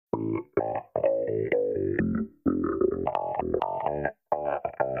Hello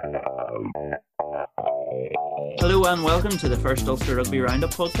and welcome to the first Ulster Rugby Roundup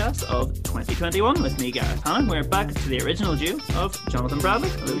podcast of 2021 with me, Gareth Hannon. We're back to the original duo of Jonathan Bradley.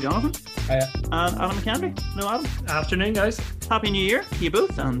 Hello, Jonathan. Hiya. And Adam McKendry. Hello, Adam. Afternoon, guys. Happy New Year to you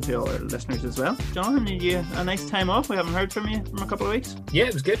both and to all our listeners as well. Jonathan, did you a nice time off? We haven't heard from you from a couple of weeks. Yeah,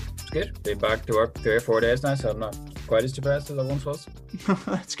 it was good. Been back to work 3 or 4 days now, so I'm not quite as depressed as I once was.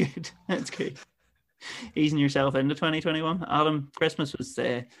 That's good. Easing yourself into 2021. Adam, Christmas was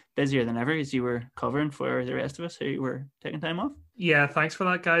busier than ever as you were covering for the rest of us who were taking time off. Yeah, thanks for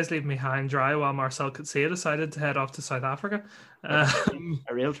that, guys. Leaving me high and dry while Marcel Coetzee decided to head off to South Africa. A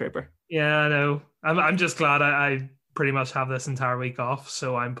real trooper. Yeah, I know. I'm just glad I pretty much have this entire week off,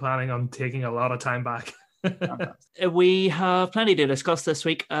 so I'm planning on taking a lot of time back. We have plenty to discuss this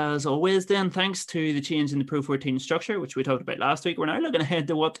week, as always. Then, thanks to the change in the Pro 14 structure, which we talked about last week, we're now looking ahead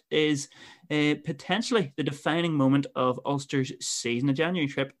to what is potentially the defining moment of Ulster's season, a January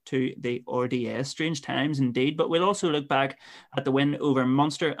trip to the RDS. Strange times indeed, but we'll also look back at the win over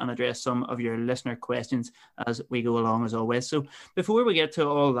Munster and address some of your listener questions as we go along, as always. So, before we get to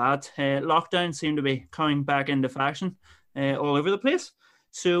all that, lockdown seemed to be coming back into fashion all over the place.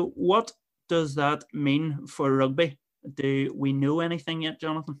 So, what does that mean for rugby? Do we know anything yet,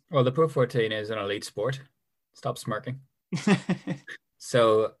 Jonathan? Well, the Pro 14 is an elite sport. Stop smirking.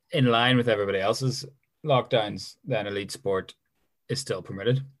 So, in line with everybody else's lockdowns, then elite sport is still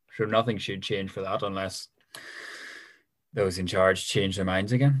permitted. So nothing should change for that unless those in charge change their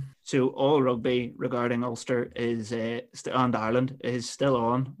minds again. So all rugby regarding Ulster is and Ireland is still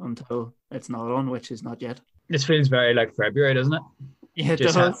on until it's not on, which is not yet. This feels very like February, doesn't it? Yeah, it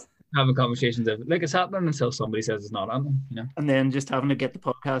Just does. Having conversations of like it's happening until somebody says it's not happening, you know. And then just having to get the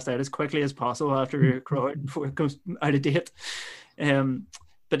podcast out as quickly as possible after we record before it goes out of date.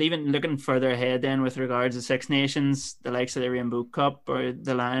 But even looking further ahead then with regards to Six Nations, the likes of the Rainbow Cup or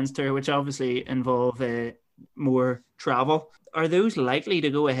the Lions Tour, which obviously involve more travel, are those likely to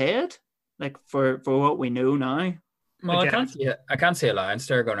go ahead? Like for what we know now? Well, I can't see a Lions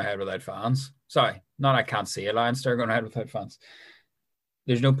Tour going ahead without fans. Sorry, not I can't see a Lions Tour going ahead without fans.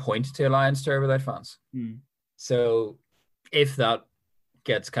 There's no point to a Lions Tour without fans. So if that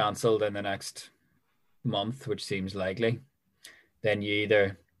gets cancelled in the next month, which seems likely, then you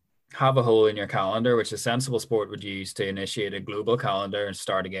either have a hole in your calendar, which a sensible sport would use to initiate a global calendar and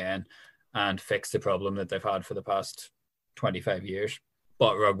start again and fix the problem that they've had for the past 25 years.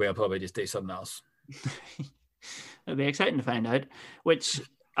 But rugby will probably just do something else. It'll be exciting to find out, which...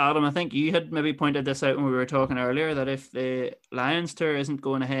 Adam, I think you had maybe pointed this out when we were talking earlier, that if the Lions Tour isn't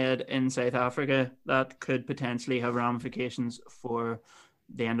going ahead in South Africa, that could potentially have ramifications for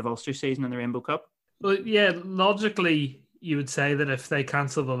the end of Ulster season in the Rainbow Cup. Well, yeah, logically, you would say that if they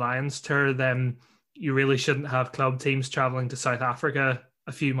cancel the Lions Tour, then you really shouldn't have club teams travelling to South Africa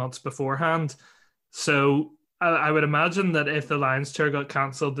a few months beforehand. So I would imagine that if the Lions Tour got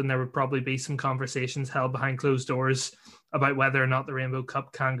cancelled, then there would probably be some conversations held behind closed doors about whether or not the Rainbow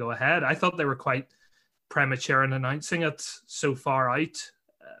Cup can go ahead. I thought they were quite premature in announcing it so far out,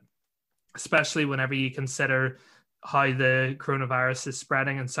 especially whenever you consider how the coronavirus is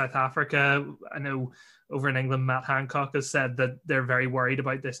spreading in South Africa. I know over in England, Matt Hancock has said that they're very worried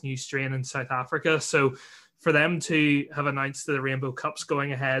about this new strain in South Africa. So for them to have announced that the Rainbow Cup's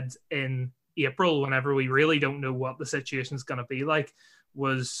going ahead in April, whenever we really don't know what the situation is going to be like,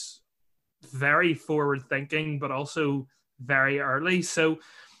 was very forward thinking, but also very early. So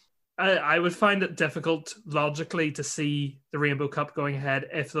I would find it difficult logically to see the Rainbow Cup going ahead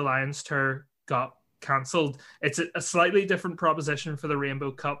if the Lions Tour got cancelled. It's a slightly different proposition for the Rainbow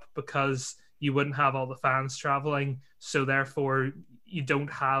Cup because you wouldn't have all the fans travelling, so therefore you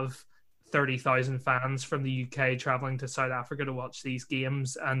don't have 30,000 fans from the UK travelling to South Africa to watch these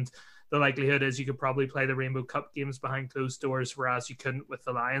games, and the likelihood is you could probably play the Rainbow Cup games behind closed doors, whereas you couldn't with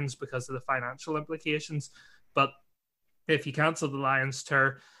the Lions because of the financial implications. But if you cancel the Lions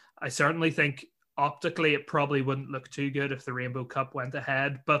Tour, I certainly think optically it probably wouldn't look too good if the Rainbow Cup went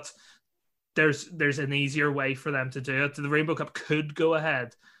ahead, but there's an easier way for them to do it. The Rainbow Cup could go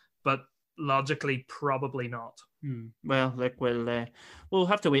ahead, but logically probably not. Well, look, we'll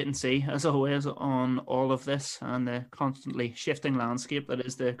have to wait and see, as always, on all of this and the constantly shifting landscape that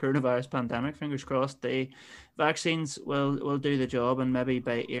is the coronavirus pandemic. Fingers crossed the vaccines will do the job, and maybe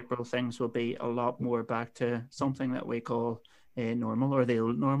by April things will be a lot more back to something that we call normal, or the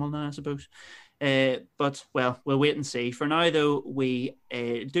old normal now, I suppose. But, well, we'll wait and see. For now, though, we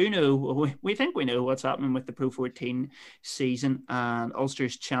do know, we think we know what's happening with the Pro 14 season, and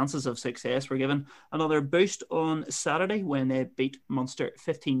Ulster's chances of success were given another boost on Saturday when they beat Munster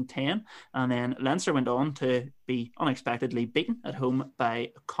 15-10, and then Leinster went on to be unexpectedly beaten at home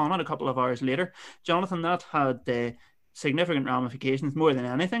by Connacht a couple of hours later. Jonathan, that had significant ramifications more than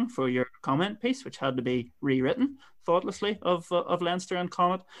anything for your comment piece, which had to be rewritten thoughtlessly of Leinster and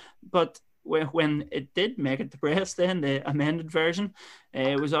Connacht. But when it did make it to press, then the amended version,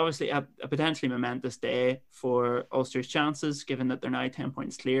 it was obviously a potentially momentous day for Ulster's chances, given that they're now 10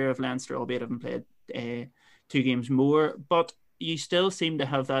 points clear of Leinster, albeit having played 2 games more. But you still seem to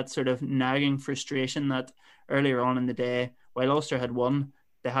have that sort of nagging frustration that earlier on in the day, while Ulster had won,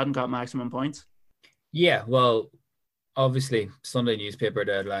 they hadn't got maximum points. Yeah, well, obviously Sunday newspaper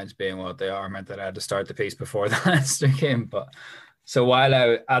deadlines being what they are meant that I had to start the piece before the Leinster game. But so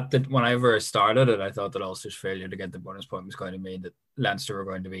while whenever I started it, I thought that Ulster's failure to get the bonus point was going to mean that Leinster were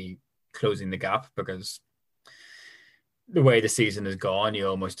going to be closing the gap, because the way the season has gone, you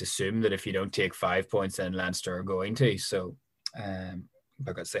almost assume that if you don't take 5 points, then Leinster are going to. So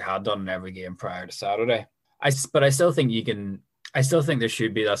because they had done in every game prior to Saturday. But I still think there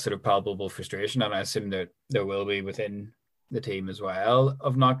should be that sort of palpable frustration, and I assume that there will be within the team as well,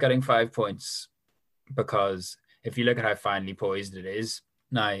 of not getting 5 points, because if you look at how finely poised it is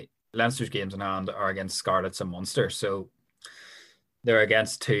now, Leinster's games in hand are against Scarlets and Munster, so they're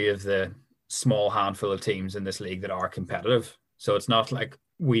against 2 of the small handful of teams in this league that are competitive. So it's not like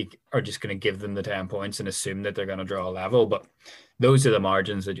we are just going to give them the 10 points and assume that they're going to draw a level, but those are the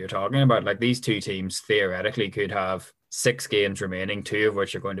margins that you're talking about. Like, these 2 teams theoretically could have 6 games remaining, 2 of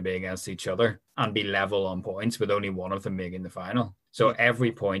which are going to be against each other, and be level on points, with only one of them making the final. So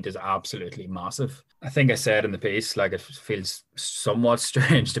every point is absolutely massive. I think I said in the piece, like, it feels somewhat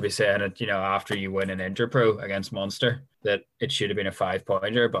strange to be saying it, after you win an Interpro against Munster, that it should have been a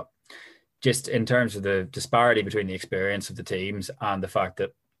 5-pointer. But just in terms of the disparity between the experience of the teams and the fact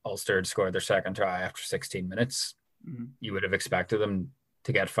that Ulster had scored their second try after 16 minutes, you would have expected them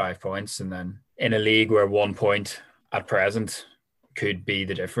to get 5 points. And then in a league where 1 point at present could be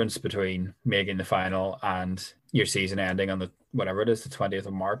the difference between making the final and your season ending on the 20th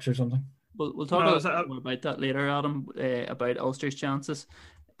of March or something. We'll talk a little more about that later, Adam, about Ulster's chances.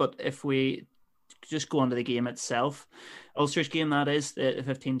 But if we just go on to the game itself, Ulster's game, that is, the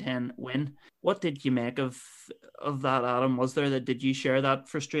 15-10 win. What did you make of that, Adam? Did you share that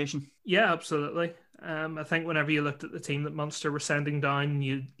frustration? Yeah, absolutely. I think whenever you looked at the team that Munster were sending down,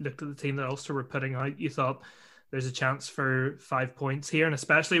 you looked at the team that Ulster were putting out, you thought there's a chance for 5 points here. And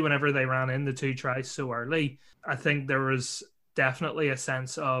especially whenever they ran in the 2 tries so early, I think there was definitely a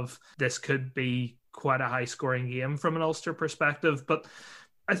sense of this could be quite a high scoring game from an Ulster perspective. But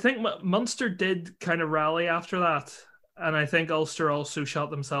I think Munster did kind of rally after that. And I think Ulster also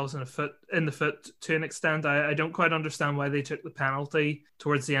shot themselves in the foot to an extent. I don't quite understand why they took the penalty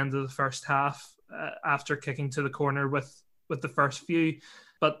towards the end of the first half after kicking to the corner with the first few.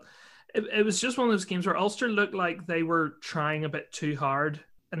 But it was just one of those games where Ulster looked like they were trying a bit too hard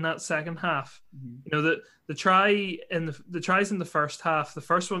in that second half. The tries in the first half, the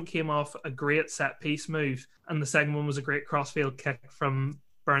first one came off a great set piece move, and the second one was a great crossfield kick from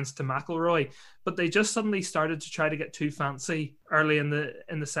Burns to McElroy. But they just suddenly started to try to get too fancy early in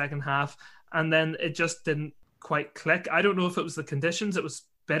the second half, and then it just didn't quite click. I don't know if it was the conditions. It was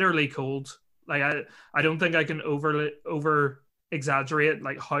bitterly cold. Like, I don't think I can over exaggerate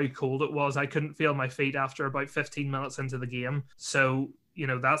like how cold it was. I couldn't feel my feet after about 15 minutes into the game. So,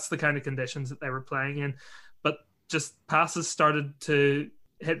 that's the kind of conditions that they were playing in. But just passes started to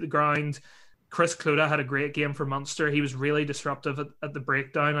hit the ground. Chris Clodagh had a great game for Munster. He was really disruptive at the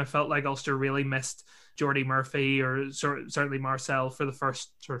breakdown. I felt like Ulster really missed Jordy Murphy or certainly Marcel for the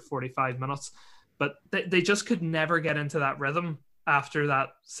first sort of 45 minutes. But they just could never get into that rhythm after that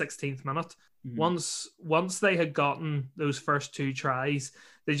 16th minute. Mm-hmm. Once they had gotten those first 2 tries,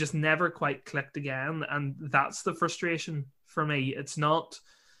 they just never quite clicked again. And that's the frustration for me. It's not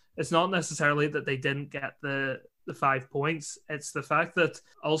necessarily that they didn't get the 5 points. It's the fact that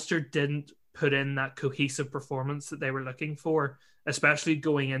Ulster didn't put in that cohesive performance that they were looking for, especially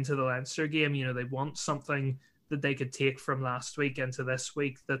going into the Leinster game. They want something that they could take from last week into this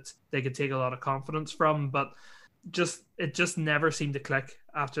week, that they could take a lot of confidence from, but it just never seemed to click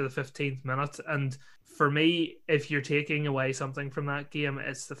after the 15th minute. And for me, if you're taking away something from that game,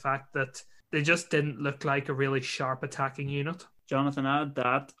 it's the fact that they just didn't look like a really sharp attacking unit. Jonathan, add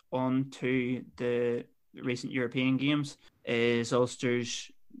that onto the recent European games. Is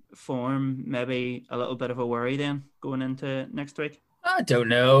Ulster's form maybe a little bit of a worry then going into next week? I don't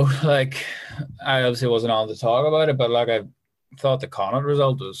know. Like, I obviously wasn't on to talk about it, but like I thought the Connacht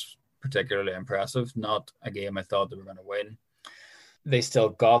result was particularly impressive. Not a game I thought they were going to win. They still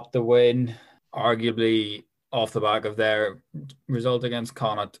got the win, arguably off the back of their result against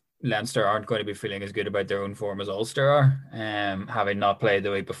Connacht. Leinster aren't going to be feeling as good about their own form as Ulster are, having not played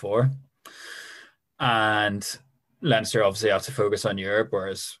the week before. And Leinster obviously have to focus on Europe,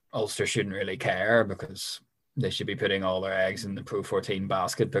 whereas Ulster shouldn't really care because they should be putting all their eggs in the Pro 14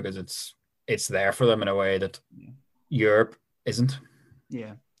 basket because it's there for them in a way that Europe isn't.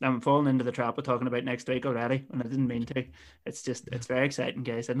 Yeah. I'm falling into the trap of talking about next week already, and I didn't mean to. It's very exciting,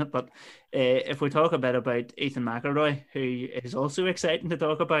 guys, isn't it? But if we talk a bit about Ethan McElroy, who is also exciting to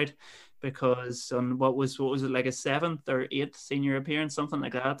talk about, because on what was it, like a 7th or 8th senior appearance, something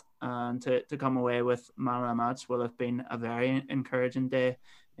like that, and to come away with man of the match will have been a very encouraging day.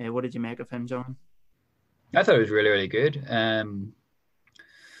 What did you make of him, John? I thought it was really, really good.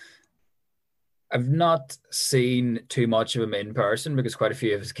 I've not seen too much of him in person because quite a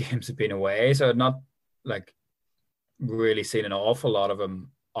few of his games have been away. So I've not like really seen an awful lot of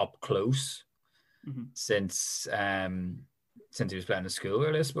him up close since he was playing in school,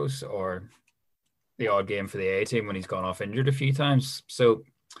 really, I suppose, or the odd game for the A team when he's gone off injured a few times. So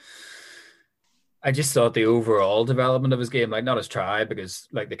I just thought the overall development of his game, like not his try because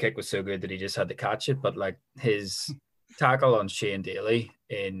like the kick was so good that he just had to catch it, but like his tackle on Shane Daly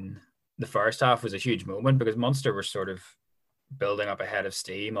in the first half was a huge moment because Munster were sort of building up a head of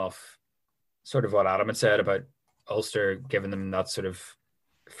steam off sort of what Adam had said about Ulster giving them that sort of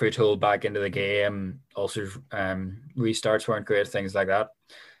foothold back into the game. Ulster's restarts weren't great, things like that.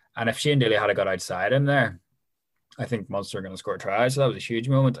 And if Shane Daly had got outside him there, I think Munster are going to score a try. So that was a huge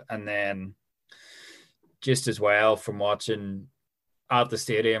moment. And then just as well from watching at the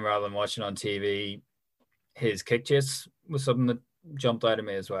stadium rather than watching on TV, his kick chase was something that jumped out of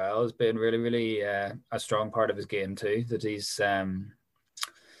me as well. It's been really, really a strong part of his game too that he's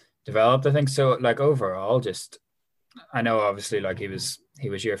developed, I think. So like overall, just I know obviously like he was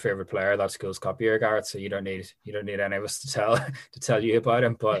your favorite player that Schools Cup year, Gareth, so you don't need any of us to tell you about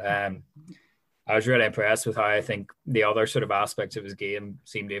him, but I was really impressed with how I think the other sort of aspects of his game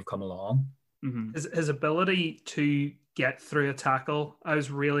seem to have come along. His ability to get through a tackle, I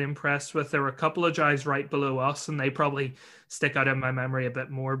was really impressed with. There were a couple of drives right below us, and they probably stick out in my memory a bit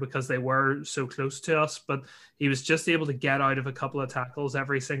more because they were so close to us, but he was just able to get out of a couple of tackles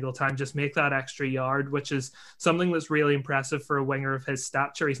every single time, just make that extra yard, which is something that's really impressive for a winger of his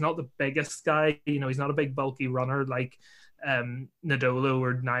stature. He's not the biggest guy, he's not a big bulky runner like Nadolo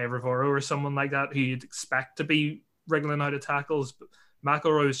or Naya Rivoro or someone like that who you'd expect to be wriggling out of tackles, but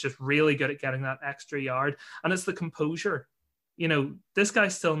McElroy is just really good at getting that extra yard. And it's the composure. This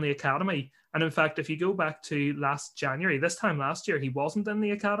guy's still in the academy. And in fact, if you go back to last January, this time last year, he wasn't in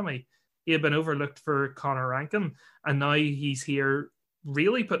the academy. He had been overlooked for Connor Rankin. And now he's here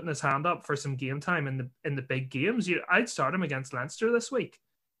really putting his hand up for some game time in the big games. I'd start him against Leinster this week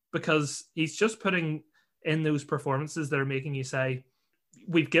because he's just putting in those performances that are making you say,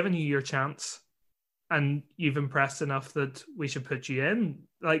 we've given you your chance. And you've impressed enough that we should put you in.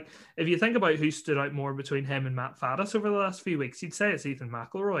 Like, if you think about who stood out more between him and Matt Faddis over the last few weeks, you'd say it's Ethan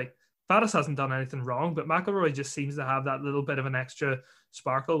McElroy. Faddis hasn't done anything wrong, but McElroy just seems to have that little bit of an extra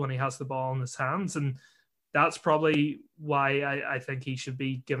sparkle when he has the ball in his hands. And that's probably why I think he should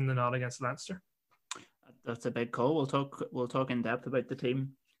be given the nod against Leinster. That's a big call. We'll talk in depth about the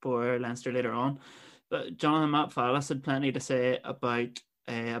team for Leinster later on. But Jonathan Matt Faddis had plenty to say about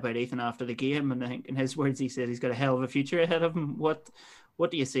Ethan after the game, and I think in his words he said he's got a hell of a future ahead of him. What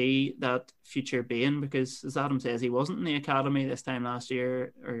do you see that future being? Because as Adam says, he wasn't in the academy this time last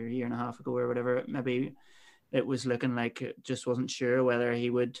year or a year and a half ago or whatever. Maybe it was looking like it just wasn't sure whether he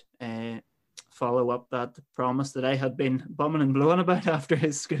would follow up that promise that I had been bumming and blowing about after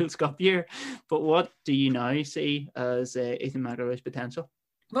his Schools Cup year. But what do you now see as Ethan McElroy's potential?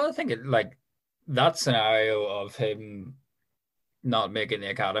 Well, I think that scenario of him not making the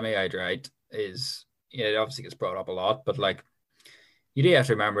academy outright is, it obviously gets brought up a lot, but like you do have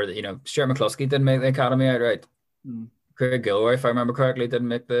to remember that, Stuart McCluskey didn't make the academy outright. Craig Gilroy, if I remember correctly, didn't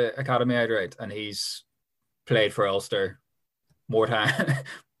make the academy outright, and he's played for Ulster more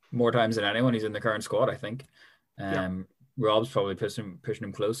times than anyone. He's in the current squad, I think. Rob's probably pushing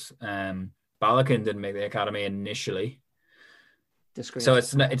him close. Balakin didn't make the academy initially. So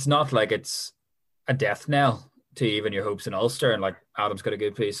it's not like it's a death knell to even your hopes in Ulster, and like Adam's got a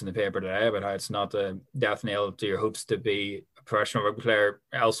good piece in the paper today about how it's not a death nail to your hopes to be a professional rugby player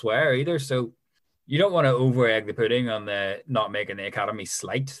elsewhere either. So you don't want to over-egg the pudding on the not making the academy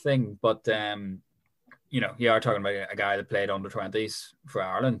slight thing, but you are talking about a guy that played under 20s for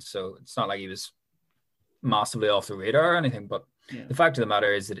Ireland, so it's not like he was massively off the radar or anything. But the fact of the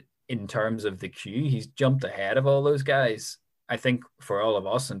matter is that in terms of the queue, he's jumped ahead of all those guys. I think for all of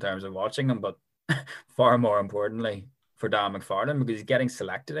us in terms of watching him, but far more importantly for Dan McFarland, because he's getting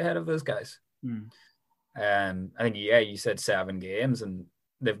selected ahead of those guys. I think you said 7 games, and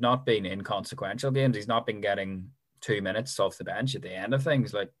they've not been inconsequential games. He's not been getting 2 minutes off the bench at the end of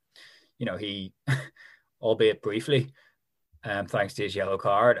things. Like, he, albeit briefly, thanks to his yellow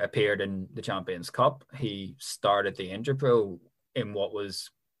card, appeared in the Champions Cup. He started the Interpro in what was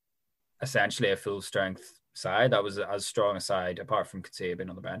essentially a full strength side. That was as strong a side, apart from Kasabian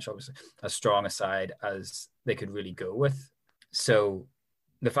on the bench, obviously, as strong a side as they could really go with. So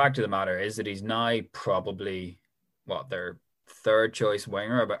the fact of the matter is that he's now probably their third choice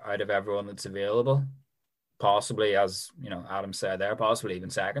winger out of everyone that's available, possibly, as Adam said there, possibly even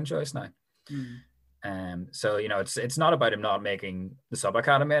second choice now. So it's not about him not making the sub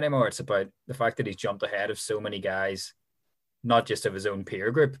academy anymore. It's about the fact that he's jumped ahead of so many guys, not just of his own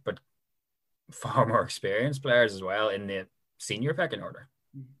peer group, but far more experienced players as well in the senior pecking order.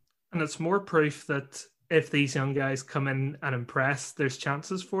 And it's more proof that if these young guys come in and impress, there's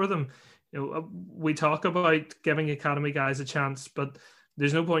chances for them. We talk about giving academy guys a chance, but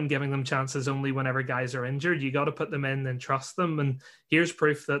there's no point in giving them chances only whenever guys are injured. You got to put them in and trust them. And here's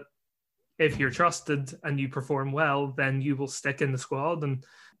proof that if you're trusted and you perform well, then you will stick in the squad. And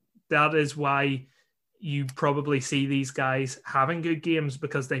that is why you probably see these guys having good games,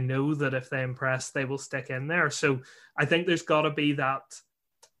 because they know that if they impress, they will stick in there. So I think there's got to be that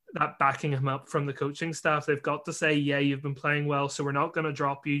backing him up from the coaching staff. They've got to say, yeah, you've been playing well, so we're not going to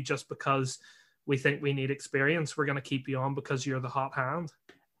drop you just because we think we need experience. We're going to keep you on because you're the hot hand.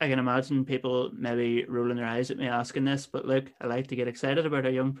 I can imagine people maybe rolling their eyes at me asking this, but look, I like to get excited about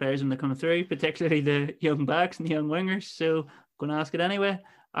our young players when they come through, particularly the young backs and the young wingers. So I'm going to ask it anyway.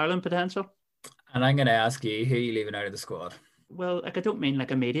 Ireland potential? And I'm going to ask you, who are you leaving out of the squad? Well, I don't mean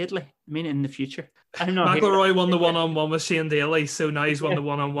immediately. I mean in the future. I'm not. McIlroy won the one-on-one with Shane Daly, so now he's won the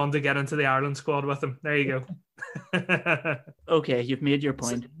one-on-one to get into the Ireland squad with him. There you go. Okay, you've made your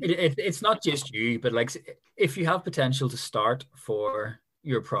point. It's not just you, but if you have potential to start for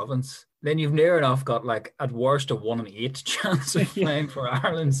your province, then you've near enough got at worst a 1 in 8 chance of playing for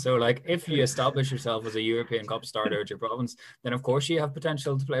Ireland. So if you establish yourself as a European Cup starter at your province, then of course you have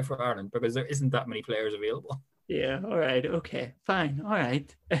potential to play for Ireland, because there isn't that many players available. Yeah, all right, okay, fine, all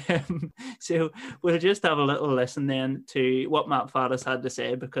right. So we'll just have a little listen then to what Matt Faddis had to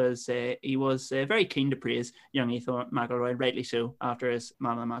say, because he was very keen to praise young Ethan McIlroy, rightly so, after his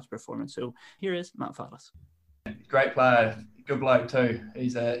man of the match performance. So here is Matt Faddis. Great player, good bloke too.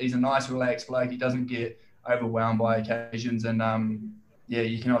 He's a nice, relaxed bloke. He doesn't get overwhelmed by occasions, and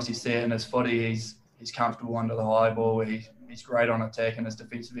you can obviously see it in his footy. He's comfortable under the high ball. He's great on attack, and his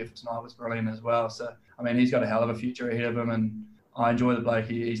defensive effort tonight was brilliant as well. So he's got a hell of a future ahead of him, and I enjoy the bloke.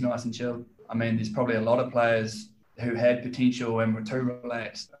 He's nice and chilled. There's probably a lot of players who had potential and were too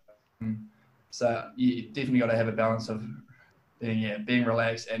relaxed. So you definitely got to have a balance of being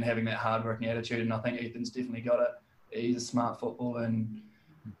relaxed and having that hard-working attitude, and I think Ethan's definitely got it. He's a smart footballer, and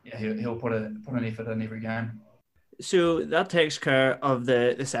he'll put an effort in every game. So that takes care of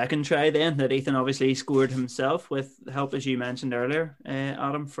the second try then, that Ethan obviously scored himself with help, as you mentioned earlier,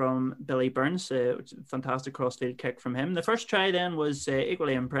 Adam, from Billy Burns, which is a fantastic crossfield kick from him. The first try then was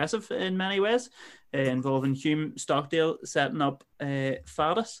equally impressive in many ways, involving Hume Stockdale setting up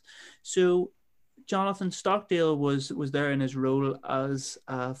Faddis. So Jonathan Stockdale was there in his role as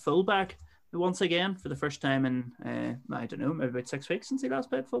a fullback once again for the first time in I don't know, maybe about 6 weeks since he last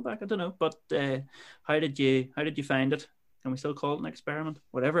played fullback. I don't know, but how did you find it? Can we still call it an experiment?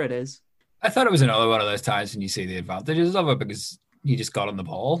 Whatever it is. I thought it was another one of those times when you see the advantages of it, because he just got on the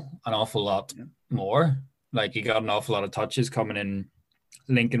ball an awful lot more. He got an awful lot of touches coming in,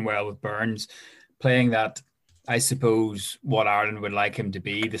 linking well with Burns, playing that, I suppose, what Ireland would like him to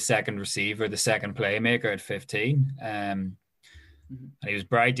be, the second receiver, the second playmaker at 15. And he was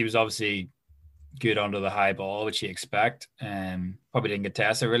bright. He was obviously good under the high ball, which you expect. Probably didn't get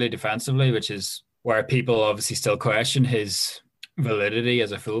tested really defensively, which is where people obviously still question his validity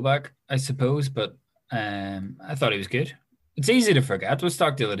as a fullback, I suppose. But I thought he was good. It's easy to forget with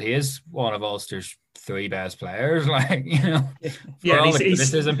Stockdale that he is one of Ulster's 3 best players. For all the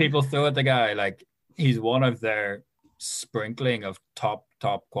criticism people throw at the guy, he's one of their sprinkling of top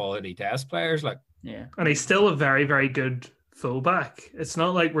quality test players. And he's still a very, very good fullback. It's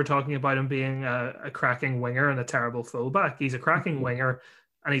not like we're talking about him being a cracking winger and a terrible fullback. He's a cracking winger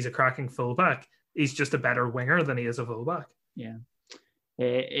and he's a cracking fullback. He's just a better winger than he is a fullback. Yeah.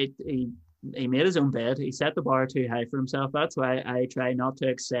 He made his own bed. He set the bar too high for himself. That's why I try not to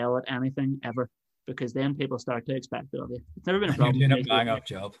excel at anything ever, because then people start to expect it of you. It's never been a problem. You're doing a bang-up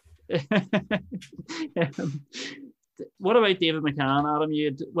job. What about David McCann,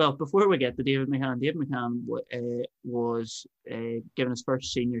 Adam? Before we get to David McCann was given his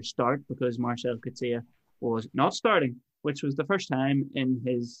first senior start because Marcel Coetzee was not starting, which was the first time in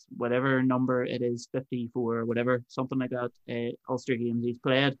his whatever number it is, 54 or whatever, something like that, Ulster games he's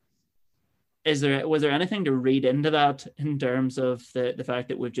played. Was there anything to read into that in terms of the fact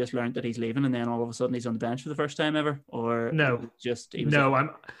that we've just learned that he's leaving and then all of a sudden he's on the bench for the first time ever? Or no,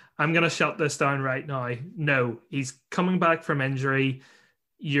 I'm going to shut this down right now. No, he's coming back from injury.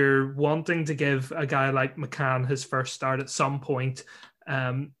 You're wanting to give a guy like McCann his first start at some point.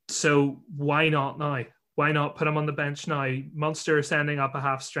 So why not now? Why not put him on the bench now? Munster are sending up a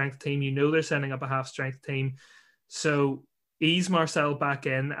half-strength team. You know they're sending up a half-strength team. So ease Marcel back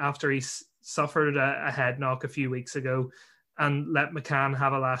in after he's suffered a head knock a few weeks ago and let McCann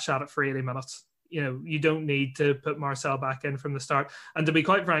have a last shot at for 80 minutes. You know, you don't need to put Marcel back in from the start. And to be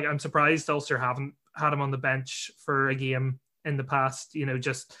quite frank, I'm surprised Ulster haven't had him on the bench for a game in the past. You know,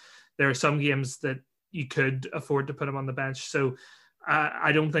 just there are some games that you could afford to put him on the bench. So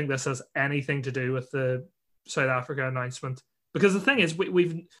I don't think this has anything to do with the South Africa announcement. Because the thing is,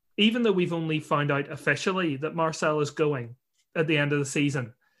 we've even though we've only found out officially that Marcel is going at the end of the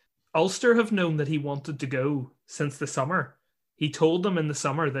season, Ulster have known that he wanted to go since the summer. He told them in the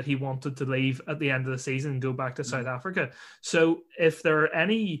summer that he wanted to leave at the end of the season and go back to South Africa. So if there are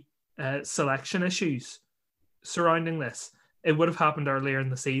any selection issues surrounding this, it would have happened earlier in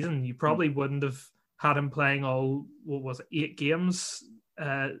the season. You probably wouldn't have had him playing all, 8 games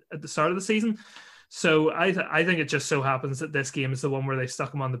at the start of the season. So I think it just so happens that this game is the one where they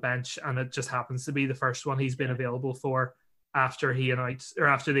stuck him on the bench, and it just happens to be the first one he's been available for after he announced, or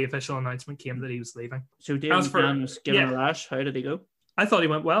after the official announcement came that he was leaving. So David McCann was given a rash. How did he go? I thought he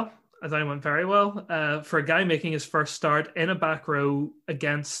went well. I thought he went very well. For a guy making his first start in a back row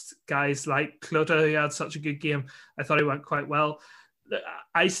against guys like Cloete, who had such a good game, I thought he went quite well.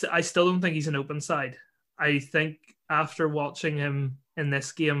 I still don't think he's an open side. I think after watching him in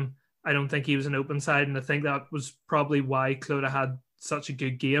this game, I don't think he was an open side, and I think that was probably why Cloete had such a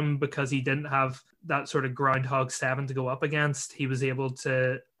good game, because he didn't have that sort of groundhog 7 to go up against. He was able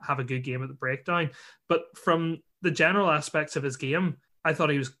to have a good game at the breakdown. But from the general aspects of his game, I thought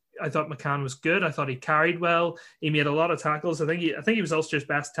McCann was good. I thought he carried well. He made a lot of tackles. I think he was Ulster's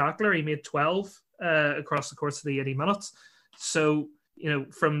best tackler. He made 12 across the course of the 80 minutes. So, you know,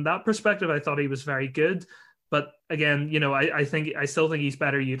 from that perspective, I thought he was very good. But again, you know, I still think he's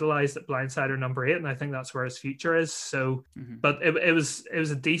better utilized at blindside number 8, and I think that's where his future is. So, but it was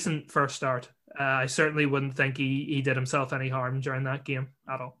a decent first start. I certainly wouldn't think he did himself any harm during that game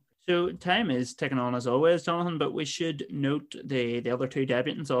at all. So time is ticking on as always, Jonathan, but we should note the other two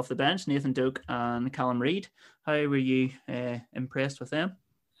debutants off the bench, Nathan Doak and Callum Reid. How were you impressed with them?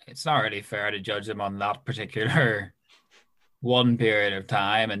 It's not really fair to judge them on that particular one period of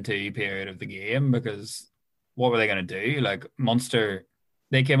time and 2 period of the game, because what were they going to do? Like, Munster,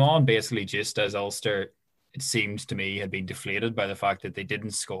 they came on basically just as Ulster, it seems to me, had been deflated by the fact that they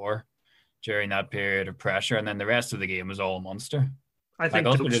didn't score during that period of pressure, and then the rest of the game was all Munster. I think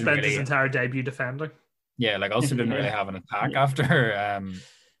Doak spent his entire debut defending. Yeah, like Ulster didn't really have an attack after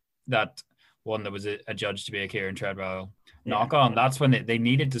that one that was adjudged to be a Kieran Treadwell knock-on. That's when they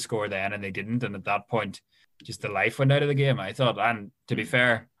needed to score then, and they didn't, and at that point, just the life went out of the game, I thought. And to be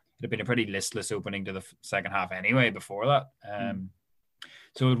fair, it had been a pretty listless opening to the second half anyway before that.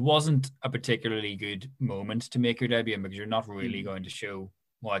 So it wasn't a particularly good moment to make your debut, because you're not really going to show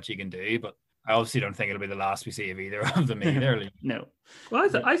what you can do. But I obviously don't think it'll be the last we see of either of them either. No. Well,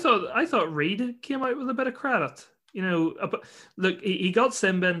 I thought Reid came out with a bit of credit. You know, look, he got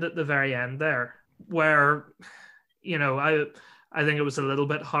sin-binned at the very end there, where, you know, I think it was a little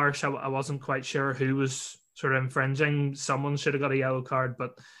bit harsh. I wasn't quite sure who was sort of infringing. Someone should have got a yellow card,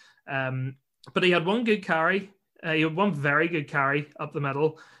 but he had one good carry. He had one very good carry up the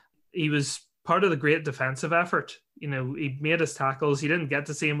middle. He was part of the great defensive effort. You know, he made his tackles. He didn't get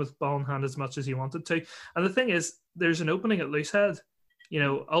to see him with ball in hand as much as he wanted to. And the thing is, there's an opening at Loosehead. You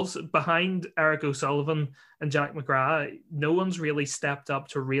know, also behind Eric O'Sullivan and Jack McGrath, no one's really stepped up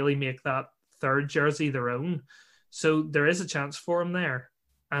to really make that third jersey their own. So there is a chance for him there.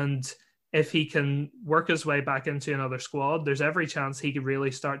 And if he can work his way back into another squad, there's every chance he could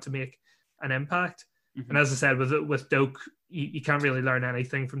really start to make an impact. And as I said, with Doak, you can't really learn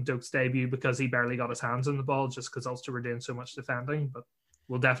anything from Doak's debut, because he barely got his hands on the ball just because Ulster were doing so much defending. But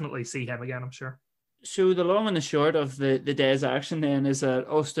we'll definitely see him again, I'm sure. So the long and the short of the day's action then is that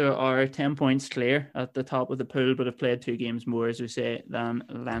Ulster are 10 points clear at the top of the pool, but have played 2 games more, as we say, than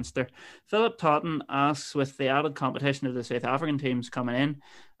Leinster. Philip Totten asks, with the added competition of the South African teams coming in,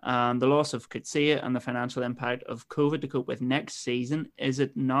 the loss of Coetzee and the financial impact of COVID to cope with next season, is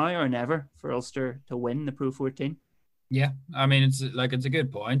it now or never for Ulster to win the Pro 14? Yeah, I mean, it's a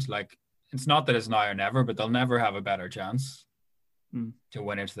good point. Like, it's not that it's now or never, but they'll never have a better chance to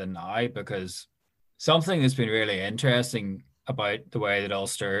win it than now, because something that's been really interesting about the way that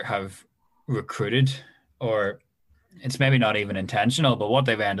Ulster have recruited, or it's maybe not even intentional, but what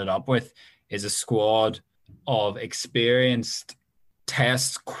they've ended up with is a squad of experienced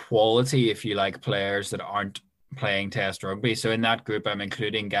test quality, if you like, players that aren't playing test rugby. So in that group, I'm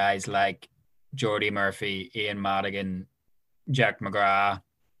including guys like Jordy Murphy, Ian Madigan, Jack McGrath.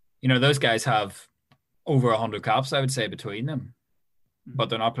 You know, those guys have over 100 caps, I would say, between them, but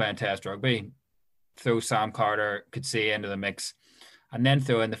they're not playing test rugby. Throw Sam Carter, Coetzee into the mix, and then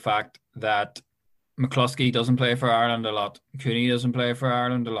throw in the fact that McCluskey doesn't play for Ireland a lot, Cooney doesn't play for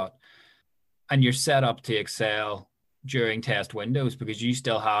Ireland a lot, and you're set up to excel during test windows because you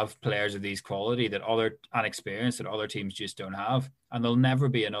still have players of these quality and experience that other teams just don't have. And there'll never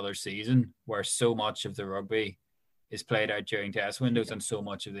be another season where so much of the rugby is played out during test windows and so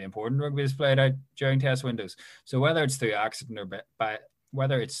much of the important rugby is played out during test windows. So whether it's through accident or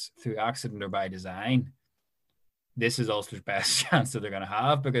by design, this is Ulster's best chance that they're going to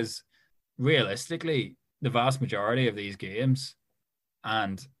have, because realistically, the vast majority of these games,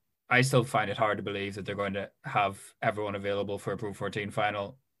 and I still find it hard to believe that they're going to have everyone available for a Pro 14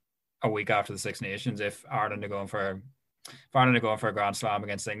 final a week after the Six Nations if Ireland are going for a Grand Slam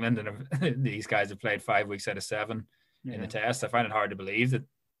against England, and if these guys have played 5 weeks out of 7 in the test. I find it hard to believe that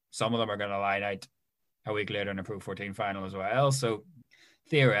some of them are going to line out a week later in a Pro 14 final as well. So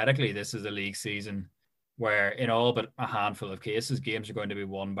theoretically, this is a league season where, in all but a handful of cases, games are going to be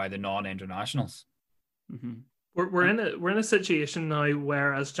won by the non-internationals. Mm-hmm. We're in a situation now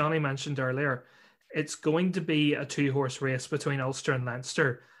where, as Johnny mentioned earlier, it's going to be a 2-horse race between Ulster and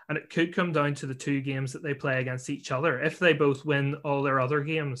Leinster, and it could come down to the 2 games that they play against each other. If they both win all their other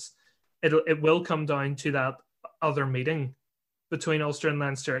games, it will come down to that other meeting between Ulster and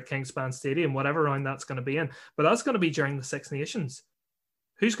Leinster at Kingspan Stadium, whatever round that's going to be in. But that's going to be during the Six Nations.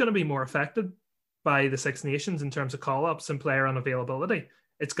 Who's going to be more affected by the Six Nations in terms of call-ups and player unavailability?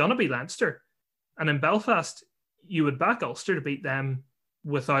 It's going to be Leinster. And in Belfast, you would back Ulster to beat them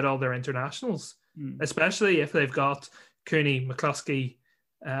without all their internationals, especially if they've got Cooney, McCluskey,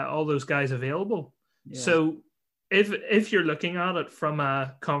 all those guys available. Yeah. So if you're looking at it from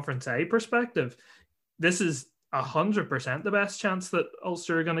a Conference A perspective, this is 100% the best chance that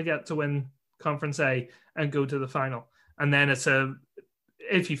Ulster are going to get to win Conference A and go to the final. And then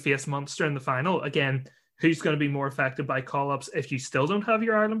if you face Munster in the final, again, who's going to be more affected by call-ups if you still don't have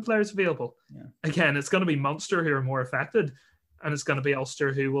your Ireland players available? Yeah. Again, it's going to be Munster who are more affected, and it's going to be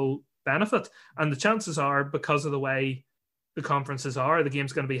Ulster who will benefit. And the chances are, because of the way the conferences are, the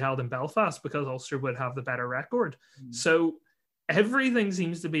game's going to be held in Belfast because Ulster would have the better record. So everything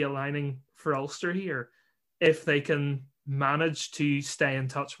seems to be aligning for Ulster here if they can manage to stay in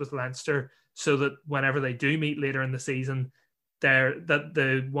touch with Leinster so that whenever they do meet later in the season, that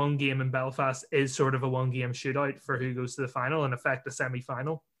the one game in Belfast is sort of a one-game shootout for who goes to the final, in effect, a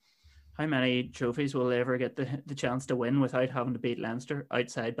semi-final. How many trophies will they ever get the chance to win without having to beat Leinster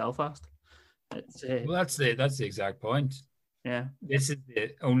outside Belfast? Well, that's the exact point. Yeah. This is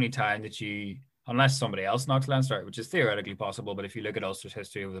the only time that you, unless somebody else knocks Leinster out, which is theoretically possible, but if you look at Ulster's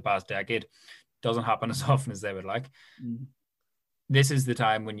history over the past decade, it doesn't happen as often as they would like. This is the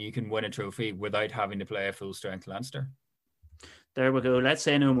time when you can win a trophy without having to play a full-strength Leinster. There we go. Let's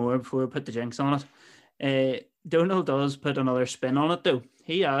say no more before we put the jinx on it. Donald does put another spin on it, though.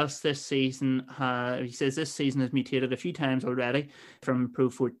 He asks this season, he says this season has mutated a few times already from Pro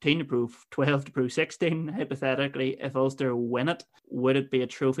 14 to Pro 12 to Pro 16. Hypothetically, if Ulster win it, would it be a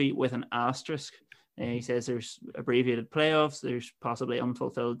trophy with an asterisk? He says there's abbreviated playoffs, there's possibly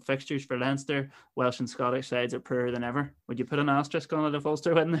unfulfilled fixtures for Leinster. Welsh and Scottish sides are poorer than ever. Would you put an asterisk on it if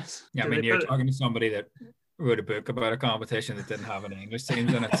Ulster win this? Yeah, I mean, you're talking to somebody that wrote a book about a competition that didn't have any English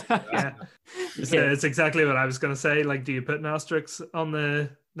teams in it. Yeah. It's exactly what I was going to say. Like, do you put an asterisk on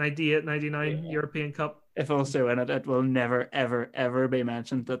the 98-99 European Cup? If Ulster win it, it will never, ever, ever be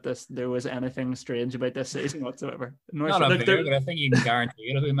mentioned that there was anything strange about this season whatsoever. Not up there, but I think you can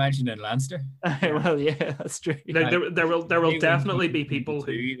guarantee it'll be mentioned in Leinster. Well, yeah, that's true. There will definitely be people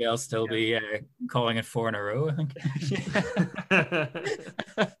who they'll still be calling it 4 in a row, I think.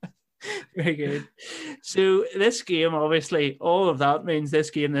 Very good. So this game, obviously, all of that means this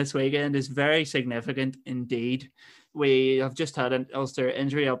game this weekend is very significant indeed. We have just had an Ulster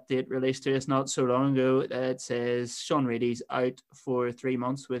injury update released to us not so long ago that says Sean Reidie's out for 3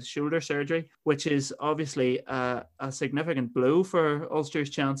 months with shoulder surgery, which is obviously a significant blow for Ulster's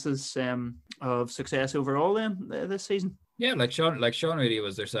chances of success overall this season. Yeah, like Sean Reidie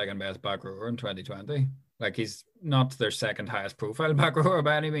was their second best back rower in 2020. Like, he's not their second highest profile back rower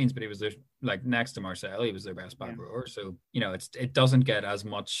by any means, but he was their, like, next to Marcel, he was their best back rower. So, you know, it doesn't get as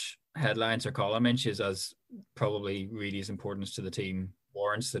much headlines or column inches as probably Reidie's importance to the team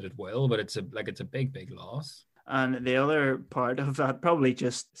warrants that it will, but it's a big loss. And the other part of that, probably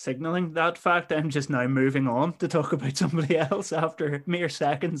just signalling that fact, I'm just now moving on to talk about somebody else after mere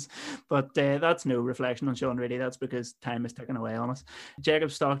seconds. But that's no reflection on Sean Reidie. That's because time is ticking away on us.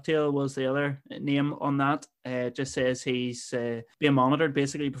 Jacob Stockdale was the other name on that. Just says he's being monitored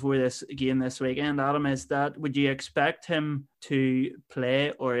basically before this game this weekend. Adam, would you expect him to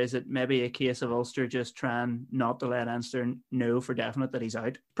play, or is it maybe a case of Ulster just trying not to let Leinster know for definite that he's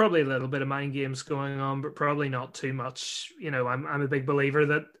out? Probably a little bit of mind games going on, but probably not too much. You know, I'm a big believer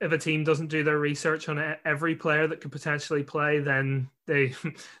that if a team doesn't do their research on every player that could potentially play, then they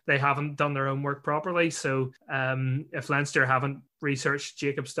haven't done their own work properly. So if Leinster haven't researched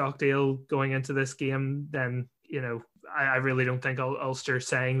Jacob Stockdale going into this game, then, you know, I really don't think Ulster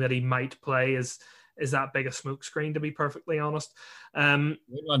saying that he might play is that big a smokescreen, to be perfectly honest. I wouldn't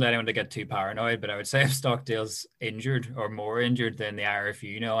want anyone to get too paranoid, but I would say if Stockdale's injured or more injured than the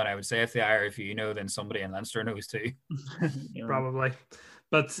IRFU know, and I would say if the IRFU know, then somebody in Leinster knows too. Probably.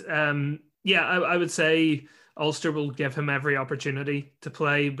 But I would say Ulster will give him every opportunity to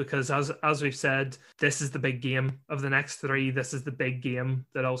play, because as we've said, this is the big game of the next three. This is the big game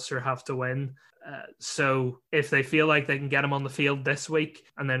that Ulster have to win. So if they feel like they can get him on the field this week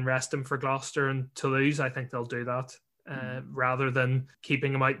and then rest him for Gloucester and Toulouse, I think they'll do that rather than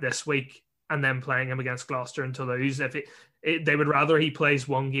keeping him out this week and then playing him against Gloucester and Toulouse. They would rather he plays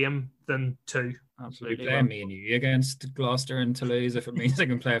one game than two. Absolutely. Play me and you against Gloucester and Toulouse if it means I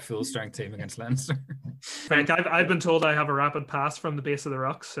can play a full strength team against Leinster. Frank, I've been told I have a rapid pass from the base of the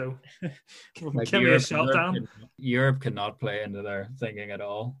rocks, so give me a shot down. Europe cannot play into their thinking at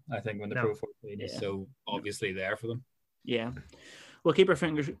all, I think, when the Pro 14 is so obviously there for them. Yeah. We'll keep our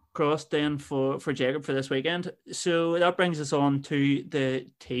fingers crossed then for Jacob for this weekend. So that brings us on to the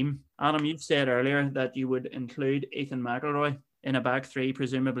team. Adam, you've said earlier that you would include Ethan McElroy in a back three,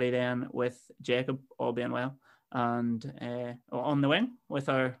 presumably then with Jacob, all being well, and on the wing with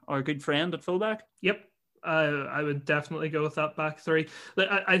our good friend at fullback. Yep. I would definitely go with that back three.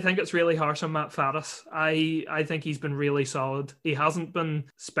 I think it's really harsh on Matt Faddis. I think he's been really solid. He hasn't been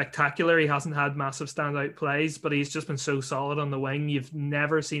spectacular. He hasn't had massive standout plays, but he's just been so solid on the wing. You've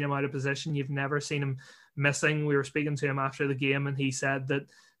never seen him out of position. You've never seen him missing. We were speaking to him after the game, and he said that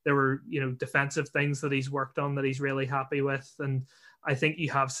there were, defensive things that he's worked on that he's really happy with. And I think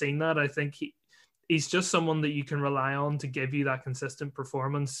you have seen that. I think he's just someone that you can rely on to give you that consistent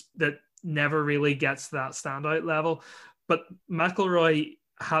performance that never really gets that standout level. But McElroy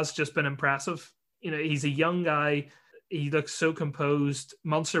has just been impressive. He's a young guy. He looks so composed.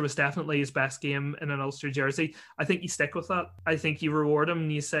 Munster was definitely his best game in an Ulster jersey. I think you stick with that. I think you reward him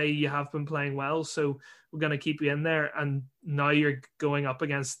and you say you have been playing well, so we're going to keep you in there. And now you're going up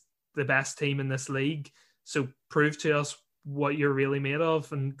against the best team in this league. So prove to us what you're really made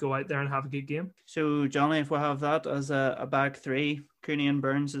of and go out there and have a good game. So, Johnny, if we have that as a back three, Cooney and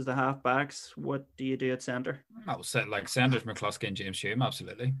Burns as the half backs, what do you do at centre? I would say Sanders, McCluskey and James Hume,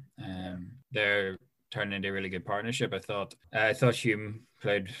 absolutely. They're turning into a really good partnership. I thought Hume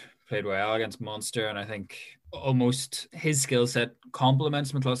played well against Munster, and I think almost his skill set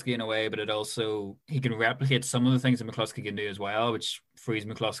complements McCluskey in a way, but it also, he can replicate some of the things that McCluskey can do as well, which frees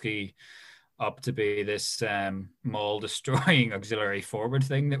McCluskey up to be this maul destroying auxiliary forward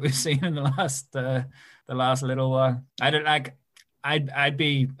thing that we've seen in the last little while. I'd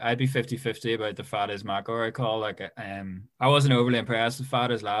be 50-50 about the Faddis McElroy call. I wasn't overly impressed with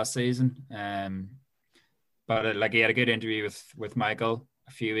Faddis last season. But he had a good interview with Michael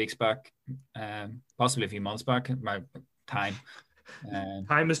a few weeks back, possibly a few months back. My time.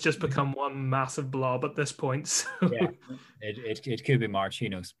 Time has just become one massive blob at this point. So. Yeah, it could be March, who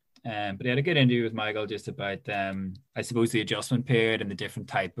knows. But he had a good interview with Michael just about, I suppose, the adjustment period and the different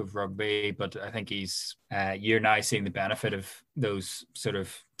type of rugby. But I think you're now seeing the benefit of those sort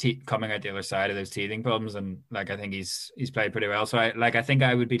of coming out the other side of those teething problems. And I think he's played pretty well. So I think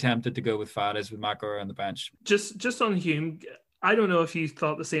I would be tempted to go with Faddis with McElroy on the bench. Just on Hume, I don't know if you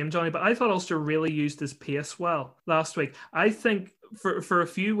thought the same, Johnny, but I thought Ulster really used his pace well last week. I think for a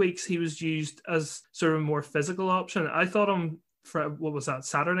few weeks he was used as sort of a more physical option. I thought him for what was that,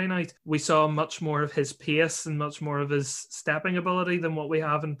 Saturday night, we saw much more of his pace and much more of his stepping ability than what we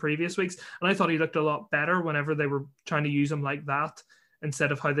have in previous weeks. And I thought he looked a lot better whenever they were trying to use him like that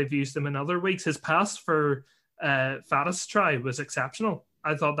instead of how they've used him in other weeks. His pass for Faddis try was exceptional.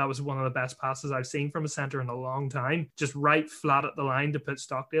 I thought that was one of the best passes I've seen from a centre in a long time. Just right flat at the line to put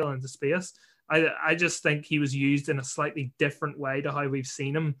Stockdale into space. I just think he was used in a slightly different way to how we've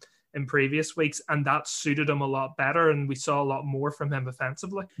seen him in previous weeks, and that suited him a lot better, and we saw a lot more from him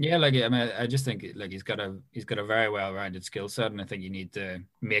offensively. Yeah, like, I mean, I just think like he's got a very well-rounded skill set, and I think you need to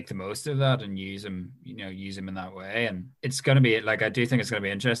make the most of that and use him in that way. And it's going to be like, I do think it's going to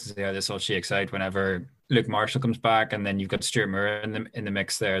be interesting to see how this all shakes out whenever Luke Marshall comes back, and then you've got Stuart Moore in the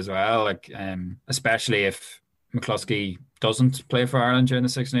mix there as well. Like, especially if McCluskey doesn't play for Ireland during the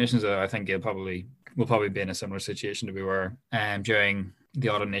Six Nations, I think we'll probably be in a similar situation to we were during the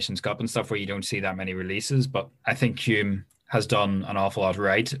Autumn Nations Cup and stuff, where you don't see that many releases. But I think Hume has done an awful lot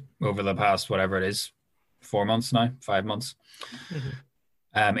right over the past, whatever it is, 5 months,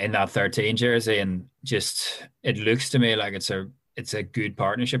 in that 13 jersey, and just it looks to me like it's a good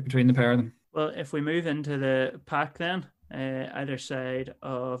partnership between the pair of them. Well, if we move into the pack then, either side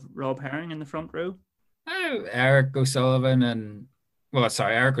of Rob Herring in the front row. Eric O'Sullivan,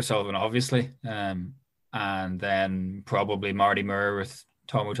 obviously, and then probably Marty Moore with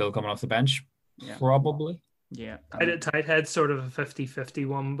Tom O'Toole coming off the bench, probably. Yeah. Tight head sort of a 50-50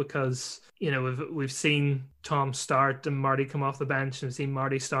 one, because we've seen Tom start and Marty come off the bench, and we've seen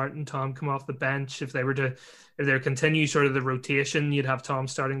Marty start and Tom come off the bench. If they continue sort of the rotation, you'd have Tom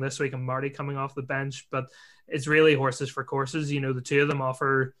starting this week and Marty coming off the bench. But it's really horses for courses. The two of them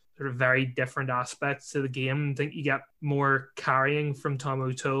offer sort of very different aspects to the game. I think you get more carrying from Tom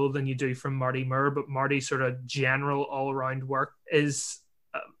O'Toole than you do from Marty Moore, but Marty's sort of general all-round work is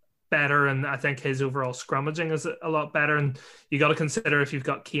better, and I think his overall scrummaging is a lot better. And you got to consider, if you've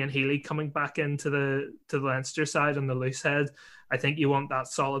got Cian Healy coming back into the Leinster side on the loose head, I think you want that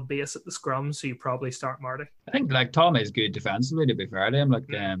solid base at the scrum, so you probably start Marty. I think like Tom is good defensively, to be fair to him. Like,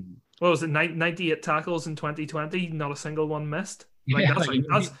 what was it, 98 tackles in 2020, not a single one missed.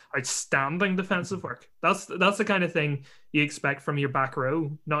 That's outstanding defensive work. That's the kind of thing you expect from your back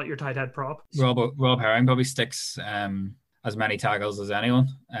row, not your tight head prop. Rob Herring probably sticks as many tackles as anyone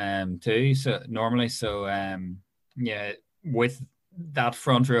too. So normally, with that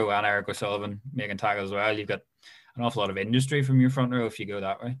front row and Eric O'Sullivan making tackles as well, you've got an awful lot of industry from your front row if you go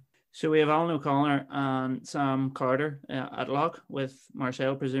that way. So we have Alan O'Connor and Sam Carter at lock, with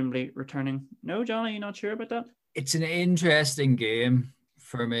Marcel presumably returning. No, Johnny, you not sure about that? It's an interesting game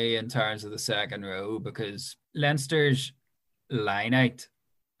for me in terms of the second row, because Leinster's line-out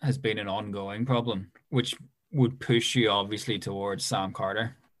has been an ongoing problem, which would push you obviously towards Sam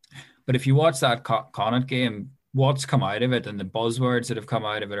Carter. But if you watch that Connacht game, what's come out of it and the buzzwords that have come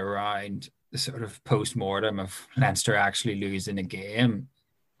out of it around the sort of post-mortem of Leinster actually losing a game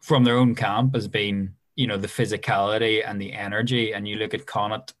from their own camp has been, the physicality and the energy. And you look at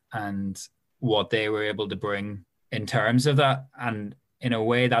Connacht and what they were able to bring in terms of that, and in a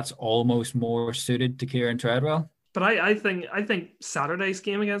way that's almost more suited to Kieran Treadwell. But I think Saturday's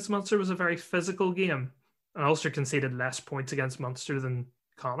game against Munster was a very physical game, and Ulster conceded less points against Munster than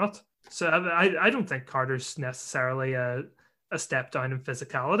Connacht. So I don't think Carter's necessarily a step down in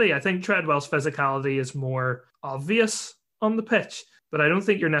physicality. I think Treadwell's physicality is more obvious on the pitch, but I don't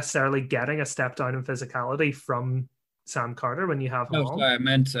think you're necessarily getting a step down in physicality from Sam Carter when you have him on. Sorry,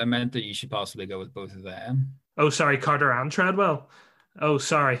 I meant that you should possibly go with both of them. Oh, sorry, Carter and Treadwell. Oh,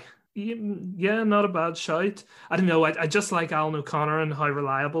 sorry. Yeah, not a bad shout. I don't know. I just like Alan O'Connor and how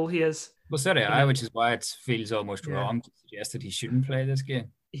reliable he is. Well, so do I, which is why it feels almost wrong to suggest that he shouldn't play this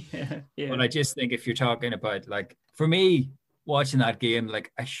game. Yeah. But I just think if you're talking about, like, for me, watching that game,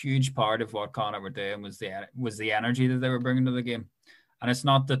 like, a huge part of what Connacht were doing was the energy that they were bringing to the game. And it's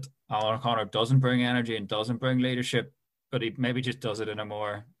not that Alan O'Connor doesn't bring energy and doesn't bring leadership, but he maybe just does it in a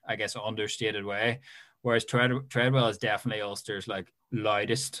more, I guess, understated way. Whereas Treadwell is definitely Ulster's like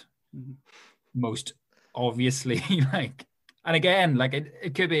loudest, most obviously like, and again, like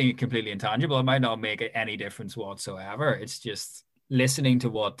it could be completely intangible. It might not make any difference whatsoever. It's just listening to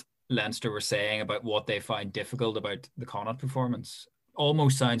what Leinster were saying about what they find difficult about the Connacht performance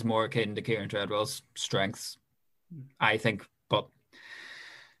almost sounds more akin to Kieran Treadwell's strengths, I think, but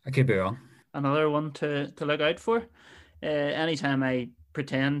I could be wrong. Another one to look out for. Anytime I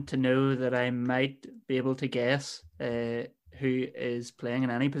pretend to know that I might be able to guess who is playing in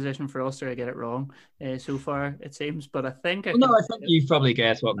any position for Ulster, I get it wrong so far, it seems. But I think I think you've probably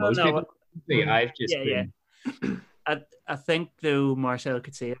guessed what most people think. I've just been I think though Marcel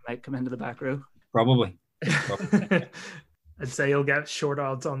Coetzee might come into the back row. Probably. I'd say you'll get short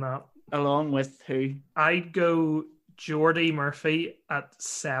odds on that. Along with who? I'd go Jordy Murphy at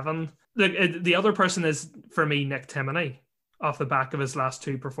 7. The other person is for me Nick Timoney off the back of his last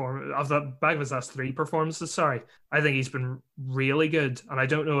 3 performances. Sorry, I think he's been really good, and I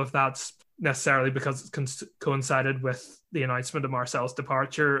don't know if that's necessarily because it's coincided with the announcement of Marcel's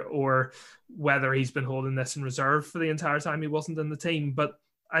departure or whether he's been holding this in reserve for the entire time he wasn't in the team. But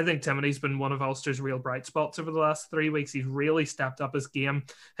I think Timoney's been one of Ulster's real bright spots over the last 3 weeks. He's really stepped up his game.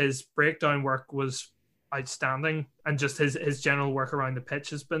 His breakdown work was outstanding, and just his general work around the pitch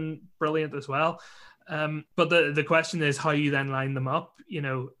has been brilliant as well. But the question is how you then line them up. You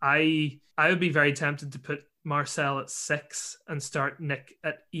know, I would be very tempted to put Marcel at 6 and start Nick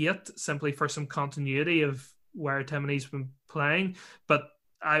at 8, simply for some continuity of where Timoney's been playing. But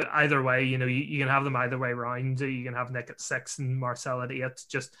either way, you know, you can have them either way round. You can have Nick at 6 and Marcel at 8.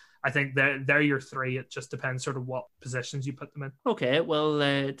 Just, I think they're your 3. It just depends sort of what positions you put them in. Okay,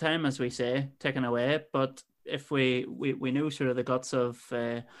 well, time, as we say, ticking away. But if we know sort of the guts of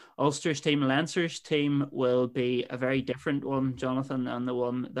Ulster's team, Leinster's team will be a very different one, Jonathan, and the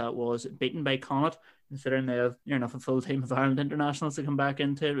one that was beaten by Connacht, considering they have near enough a full team of Ireland internationals to come back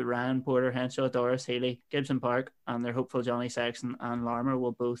into. Ryan Porter, Henshaw, Doris, Healy, Gibson Park, and they're hopeful Johnny Sexton and Larmour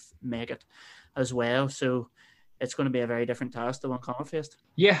will both make it as well. So it's going to be a very different task, the one Connacht faced.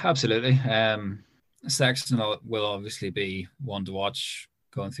 Yeah, absolutely. Sexton will obviously be one to watch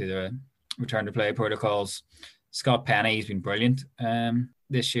going through the return to play protocols. Scott Penny's been brilliant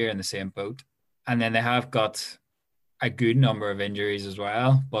this year in the same boat. And then they have got a good number of injuries as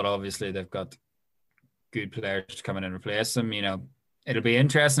well, but obviously they've got good players to come in and replace them. You know, it'll be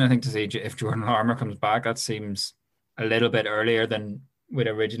interesting, I think, to see if Jordan Larmour comes back. That seems a little bit earlier than we'd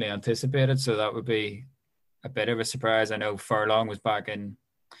originally anticipated, so that would be a bit of a surprise. I know Furlong was back in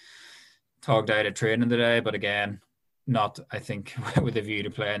togged out at training today, but again, not, I think, with a view to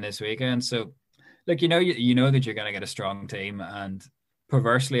playing this weekend. So, look, you know that you're going to get a strong team, and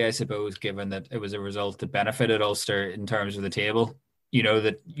perversely, I suppose, given that it was a result that benefited Ulster in terms of the table, you know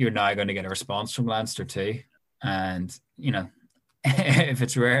that you're now going to get a response from Leinster too. And, you know, if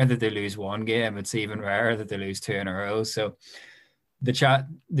it's rare that they lose one game, it's even rarer that they lose 2 in a row. So the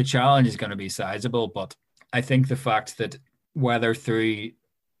challenge is going to be sizable, but I think the fact that whether through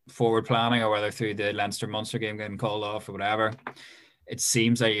forward planning or whether through the Leinster-Munster game getting called off or whatever, it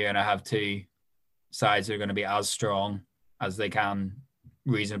seems like you're going to have 2 sides that are going to be as strong as they can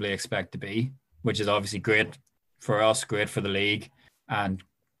reasonably expect to be, which is obviously great for us, great for the league, and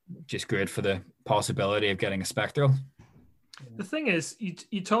just great for the possibility of getting a spectacle. The thing is,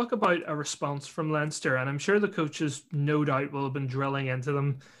 you talk about a response from Leinster, and I'm sure the coaches no doubt will have been drilling into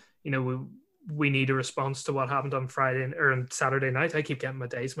them, you know, we need a response to what happened on Friday or on Saturday night. I keep getting my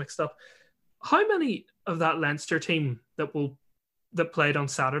days mixed up. How many of that Leinster team that played on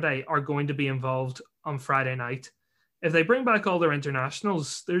Saturday are going to be involved on Friday night? If they bring back all their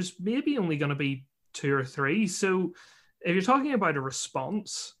internationals, there's maybe only going to be 2 or 3. So if you're talking about a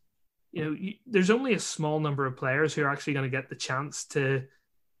response, you know, there's only a small number of players who are actually going to get the chance to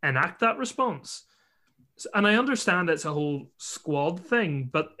enact that response. And I understand it's a whole squad thing,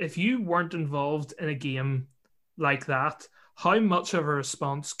 but if you weren't involved in a game like that, how much of a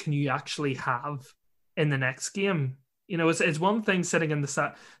response can you actually have in the next game? You know, it's one thing sitting on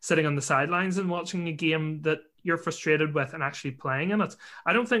the sidelines and watching a game that you're frustrated with and actually playing in it.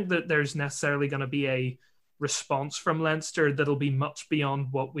 I don't think that there's necessarily going to be a response from Leinster that'll be much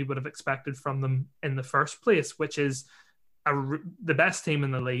beyond what we would have expected from them in the first place, which is the best team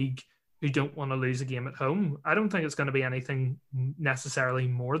in the league who don't want to lose a game at home. I don't think it's going to be anything necessarily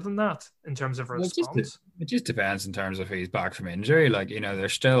more than that in terms of a response. It just depends in terms of who's back from injury. Like, you know, they're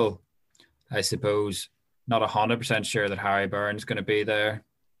still, I suppose, not 100% sure that Harry Byrne's going to be there,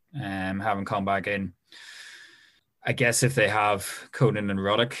 haven't come back in. I guess if they have Conan and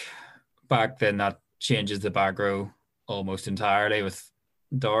Ruddock back, then that changes the back row almost entirely with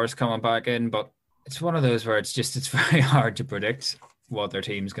Doris coming back in. But it's one of those where it's very hard to predict what their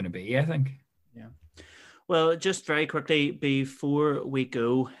team's going to be, I think. Yeah. Well, just very quickly before we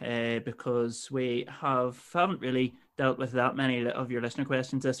go, because we haven't really dealt with that many of your listener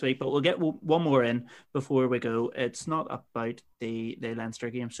questions this week, but we'll get one more in before we go. It's not about the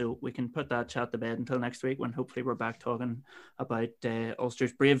Leinster game, so we can put that chat to bed until next week when hopefully we're back talking about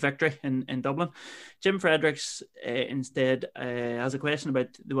Ulster's brave victory in Dublin. Jim Fredericks instead has a question about,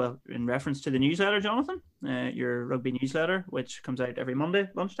 in reference to the newsletter, Jonathan, your rugby newsletter, which comes out every Monday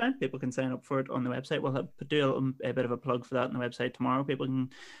lunchtime. People can sign up for it on the website. We'll do a bit of a plug for that on the website tomorrow. People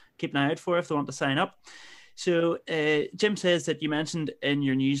can keep an eye out for it if they want to sign up. So Jim says that you mentioned in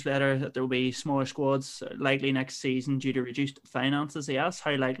your newsletter that there will be smaller squads likely next season due to reduced finances. He asks,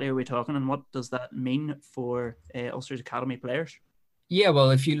 how likely are we talking, and what does that mean for Ulster's academy players? Yeah,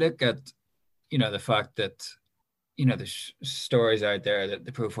 well, if you look at, the fact that, there's stories out there that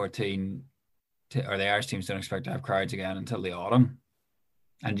the Pro 14 or the Irish teams don't expect to have crowds again until the autumn,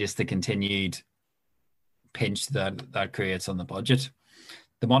 and just the continued pinch that creates on the budget.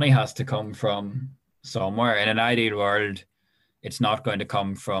 The money has to come from somewhere. In an ideal world, it's not going to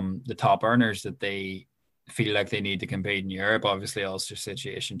come from the top earners that they feel like they need to compete in Europe. Obviously, Ulster's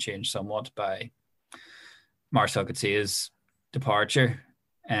situation changed somewhat by Marcel Coetzee departure,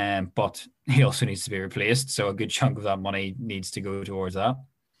 but he also needs to be replaced. So a good chunk of that money needs to go towards that.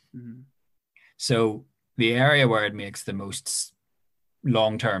 Mm-hmm. So the area where it makes the most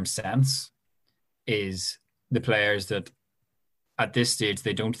long-term sense is the players that at this stage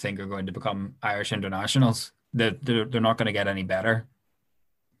they don't think are going to become Irish internationals. They're not going to get any better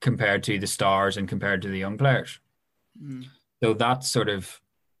compared to the stars and compared to the young players. Mm. So that sort of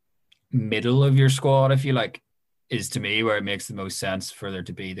middle of your squad, if you like, is to me where it makes the most sense for there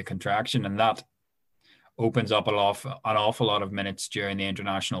to be the contraction, and that opens up an awful lot of minutes during the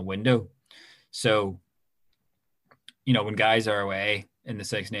international window. So, when guys are away in the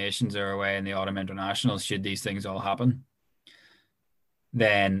Six Nations or away in the autumn internationals, should these things all happen,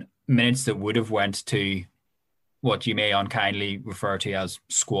 then minutes that would have went to what you may unkindly refer to as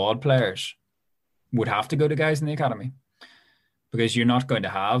squad players would have to go to guys in the academy, because you're not going to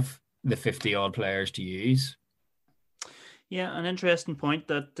have the 50-odd players to use. Yeah, an interesting point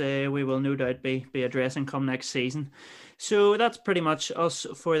that we will no doubt be addressing come next season. So that's pretty much us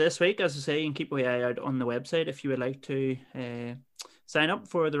for this week. As I say, you can keep an eye out on the website if you would like to sign up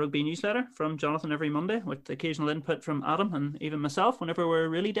for the rugby newsletter from Jonathan every Monday, with occasional input from Adam and even myself whenever we're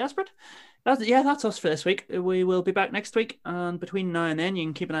really desperate. That's us for this week. We will be back next week, and between now and then you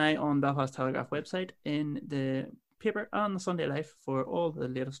can keep an eye on Belfast Telegraph website, in the paper and the Sunday Life, for all the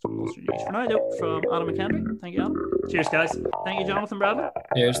latest Ulster news. For now, though, from Adam McHenry, thank you, Adam. Cheers, guys. Thank you, Jonathan Bradley.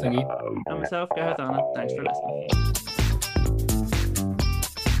 Cheers, thank you. And myself, Gareth Anna. Thanks for listening.